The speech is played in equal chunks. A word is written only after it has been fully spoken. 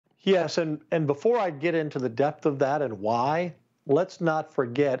Yes, and before I get into the depth of that and why, let's not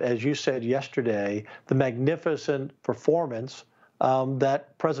forget, as you said yesterday, the magnificent performance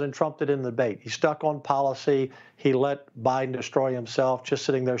that President Trump did in the debate. He stuck on policy. He let Biden destroy himself, just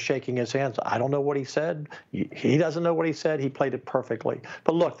sitting there shaking his hands. I don't know what he said. He doesn't know what he said. He played it perfectly.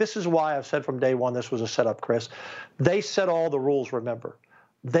 But look, this is why I've said from day one this was a setup, Chris. They set all the rules, remember.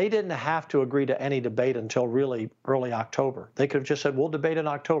 They didn't have to agree to any debate until really early October. They could have just said, we'll debate in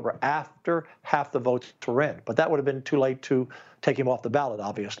October after half the votes were in. But that would have been too late to take him off the ballot,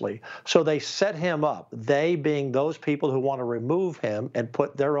 obviously. So they set him up, they being those people who want to remove him and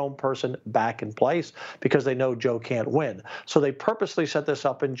put their own person back in place because they know Joe can't win. So they purposely set this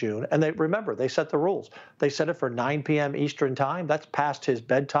up in June. And remember, they set the rules. They set it for 9 p.m. Eastern time. That's past his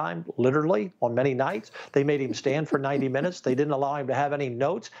bedtime, literally, on many nights. They made him stand for 90 minutes. They didn't allow him to have any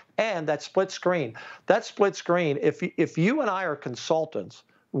notes. And that split screen, if you and I are consultants,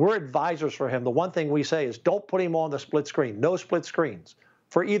 we're advisors for him. The one thing we say is don't put him on the split screen. No split screens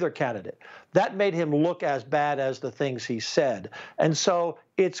for either candidate. That made him look as bad as the things he said. And so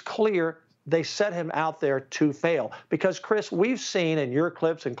it's clear they set him out there to fail. Because, Chris, we've seen in your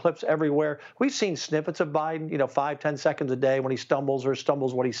clips and clips everywhere, we've seen snippets of Biden, 5, 10 seconds a day when he stumbles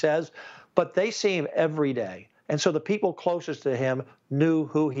what he says. But they see him every day. And so the people closest to him knew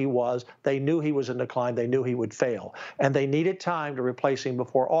who he was. They knew he was in decline. They knew he would fail. And they needed time to replace him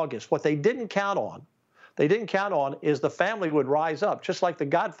before August. What they didn't count on is the family would rise up, just like The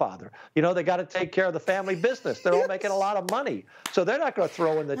Godfather. They got to take care of the family business. They're all making a lot of money. So they're not going to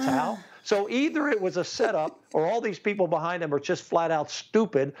throw in the towel. So either it was a setup or all these people behind him are just flat out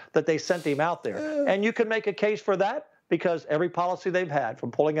stupid that they sent him out there. And you can make a case for that, because every policy they've had,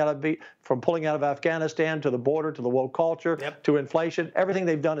 from pulling out of Afghanistan to the border to the woke culture to inflation, everything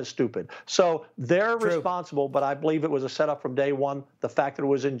they've done is stupid. So they're responsible, but I believe it was a setup from day one. The fact that it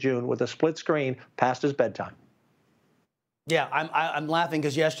was in June with a split screen past his bedtime. Yeah, I'm laughing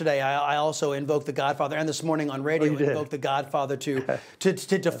because yesterday I also invoked The Godfather, and this morning on radio invoked The Godfather to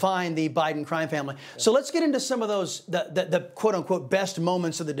define the Biden crime family. So let's get into some of those the quote unquote best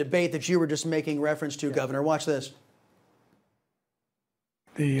moments of the debate that you were just making reference to, Governor. Watch this.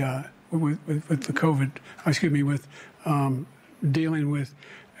 With the COVID, with dealing with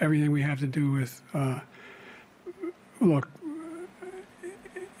everything we have to do with, look,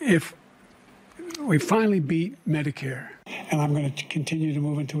 if we finally beat Medicare, and I'm going to continue to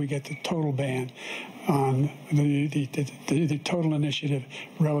move until we get the total ban on the total initiative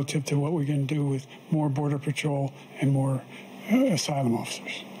relative to what we're going to do with more Border Patrol and more asylum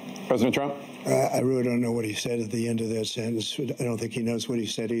officers. President Trump? I really don't know what he said at the end of that sentence. I don't think he knows what he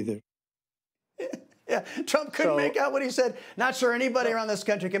said either. Yeah, Trump couldn't make out what he said. Not sure anybody around this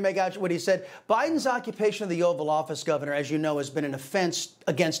country can make out what he said. Biden's occupation of the Oval Office, Governor, as you know, has been an offense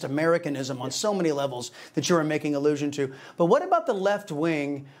against Americanism on so many levels that you were making allusion to. But what about the left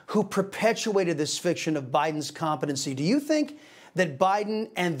wing who perpetuated this fiction of Biden's competency? Do you think that Biden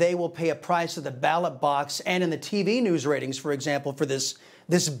and they will pay a price at the ballot box and in the TV news ratings, for example, for this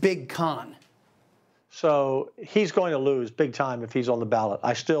big con? So he's going to lose big time if he's on the ballot.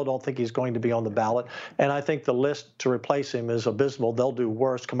 I still don't think he's going to be on the ballot. And I think the list to replace him is abysmal. They'll do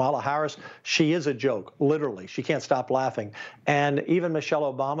worse. Kamala Harris, she is a joke, literally. She can't stop laughing. And even Michelle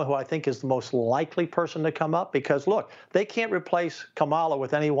Obama, who I think is the most likely person to come up, because, look, they can't replace Kamala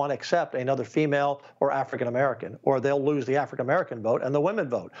with anyone except another female or African-American, or they'll lose the African-American vote and the women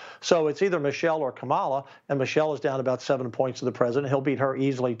vote. So it's either Michelle or Kamala, and Michelle is down about 7 points to the president. He'll beat her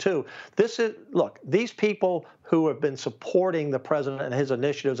easily, too. These people who have been supporting the president and his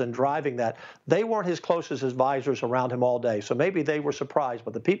initiatives and driving that, they weren't his closest advisors around him all day. So maybe they were surprised.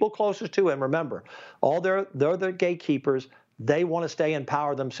 But the people closest to him, remember, they're the gatekeepers. They want to stay in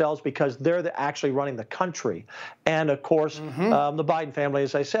power themselves because they're actually running the country. And, of course, the Biden family,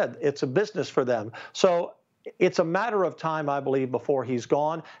 as I said, it's a business for them. So it's a matter of time, I believe, before he's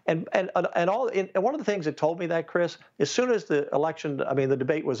gone. And one of the things that told me that, Chris, as soon as the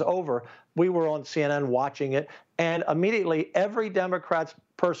debate was over, we were on CNN watching it, and immediately every Democrat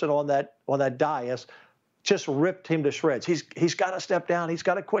person on that dais just ripped him to shreds. He's got to step down. He's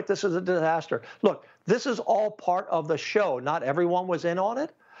got to quit. This is a disaster. Look, this is all part of the show. Not everyone was in on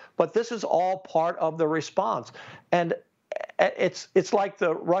it, but this is all part of the response. And it's like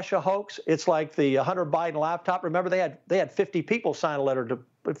the Russia hoax. It's like the Hunter Biden laptop. Remember, they had 50 people sign a letter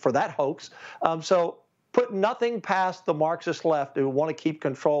for that hoax. So put nothing past the Marxist left who want to keep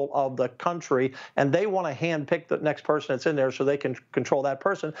control of the country, and they want to handpick the next person that's in there so they can control that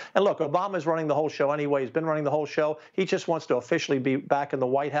person. And look, Obama's running the whole show anyway. He's been running the whole show. He just wants to officially be back in the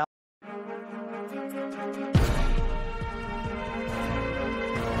White House.